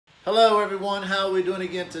Hello everyone, how are we doing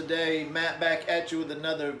again today? Matt back at you with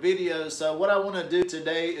another video. So what I want to do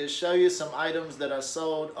today is show you some items that I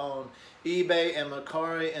sold on eBay and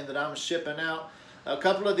Mercari and that I'm shipping out. A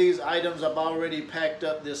couple of these items I've already packed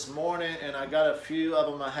up this morning, and I got a few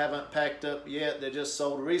of them I haven't packed up yet. They just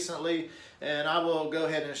sold recently, and I will go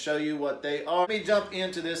ahead and show you what they are. Let me jump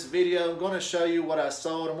into this video. I'm going to show you what I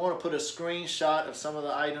sold. I'm going to put a screenshot of some of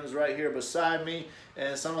the items right here beside me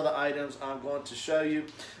and some of the items I'm going to show you.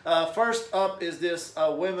 First up is this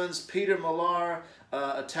women's Peter Millar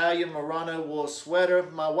Italian Murano wool sweater.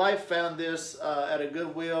 My wife found this at a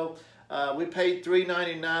Goodwill. We paid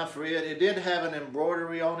 $3.99 for it. It did have an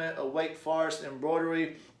embroidery on it, a Wake Forest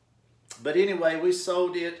embroidery. But anyway, we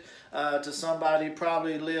sold it to somebody who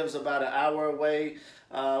probably lives about an hour away.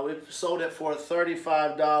 We sold it for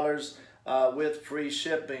 $35 with free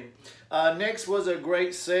shipping. Next was a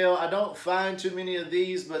great sale. I don't find too many of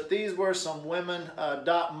these, but these were some women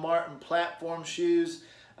Doc Martin platform shoes.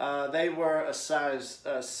 They were a size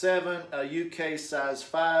 7, a UK size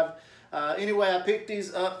 5. Anyway, I picked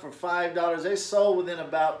these up for $5. They sold within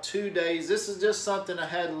about 2 days. This is just something I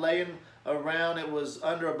had laying around. It was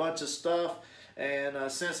under a bunch of stuff,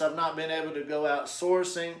 and since I've not been able to go out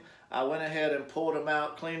sourcing, I went ahead and pulled them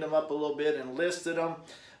out, cleaned them up a little bit, and listed them.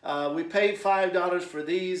 We paid $5 for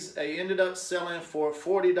these. They ended up selling for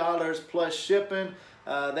 $40 plus shipping.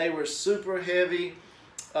 They were super heavy.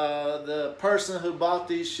 The person who bought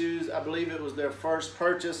these shoes, I believe it was their first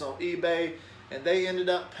purchase on eBay, and they ended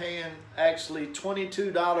up paying actually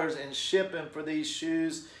 $22 in shipping for these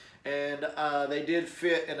shoes, and they did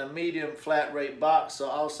fit in a medium flat rate box, so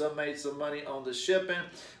I also made some money on the shipping.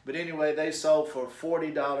 But anyway, they sold for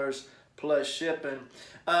 $40 plus shipping.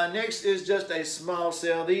 Next is just a small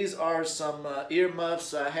sale. These are some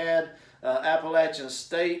earmuffs I had, Appalachian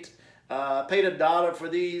State. I paid $1 for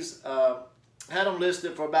these. Had them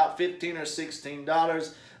listed for about $15 or $16. A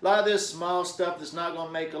lot of this small stuff that's not going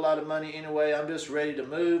to make a lot of money anyway. I'm just ready to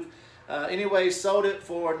move. Anyway, sold it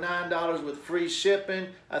for $9 with free shipping.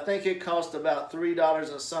 I think it cost about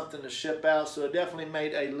 $3 and something to ship out, so it definitely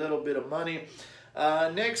made a little bit of money.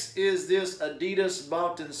 Next is this Adidas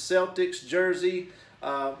Boston Celtics jersey,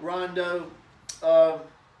 Rondo. I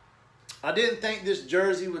didn't think this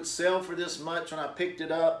jersey would sell for this much when I picked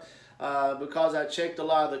it up because I checked a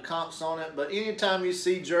lot of the comps on it. But anytime you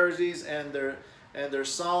see jerseys and they're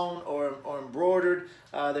sewn or embroidered,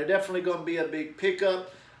 they're definitely going to be a big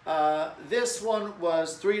pickup. This one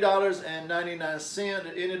was $3.99.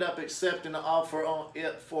 It ended up accepting the offer on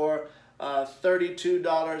it for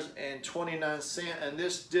 $32.29, and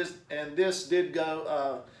this did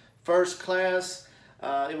go first class.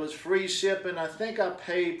 It was free shipping. I think I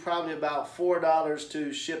paid probably about $4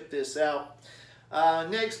 to ship this out.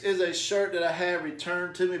 Next is a shirt that I had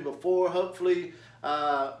returned to me before. Hopefully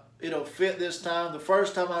it'll fit this time. The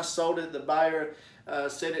first time I sold it, the buyer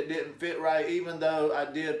said it didn't fit right, even though I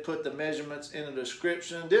did put the measurements in the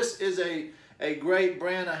description. This is a great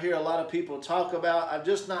brand I hear a lot of people talk about. I've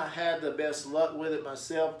just not had the best luck with it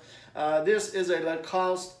myself. This is a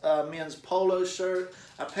Lacoste men's polo shirt.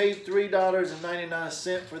 I paid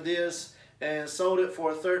 $3.99 for this and sold it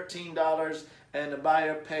for $13, and the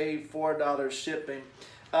buyer paid $4 shipping.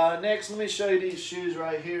 Next, let me show you these shoes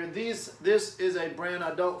right here. This is a brand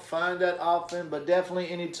I don't find that often, but definitely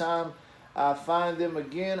anytime I find them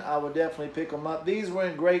again, I will definitely pick them up. These were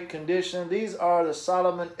in great condition. These are the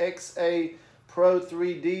Solomon XA Pro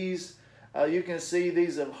 3Ds. You can see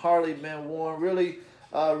these have hardly been worn. Really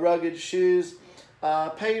rugged shoes.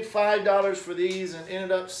 Paid $5 for these and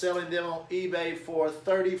ended up selling them on eBay for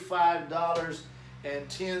 $35.10,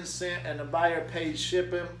 and the buyer paid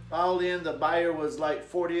shipping. All in, the buyer was like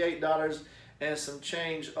 $48 and some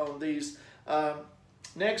change on these.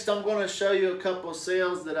 Next, I'm going to show you a couple of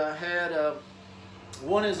sales that I had.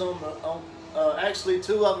 One is actually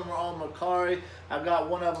two of them are on Mercari. I've got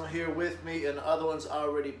one of them here with me, and the other one's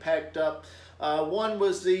already packed up. One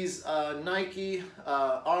was these Nike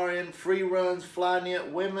RN Free Runs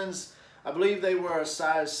Flyknit women's. I believe they were a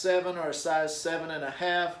size 7 or a size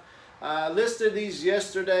 7.5. I listed these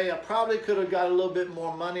yesterday. I probably could have got a little bit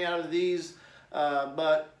more money out of these,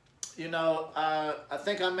 but you know, I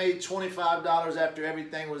think I made $25 after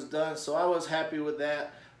everything was done, so I was happy with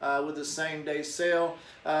that. With the same day sale.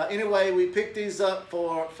 Anyway, we picked these up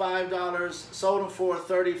for $5, sold them for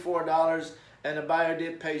 $34, and the buyer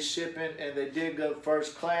did pay shipping, and they did go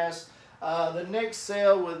first class. The next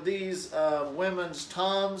sale with these women's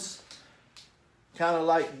Toms, kind of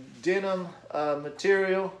like denim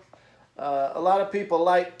material. A lot of people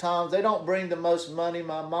like Toms. They don't bring the most money.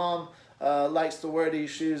 My mom likes to wear these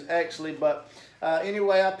shoes actually. But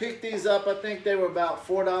anyway, I picked these up. I think they were about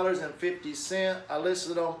 $4.50. I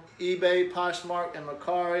listed on eBay, Poshmark, and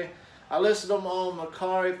Mercari. I listed them on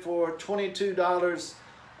Mercari for $22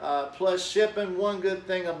 plus shipping. One good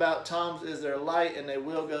thing about Toms is they're light and they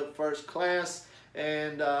will go first class.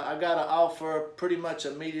 And I got an offer pretty much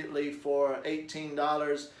immediately for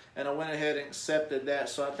 $18, and I went ahead and accepted that.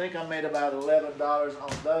 So I think I made about $11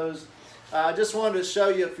 on those. I just wanted to show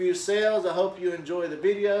you a few sales. I hope you enjoy the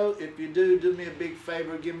video. If you do, do me a big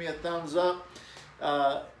favor, give me a thumbs up.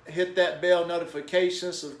 Hit that bell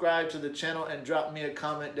notification, subscribe to the channel, and drop me a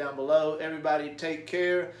comment down below. Everybody take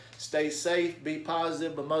care, stay safe, be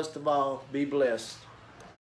positive, but most of all, be blessed.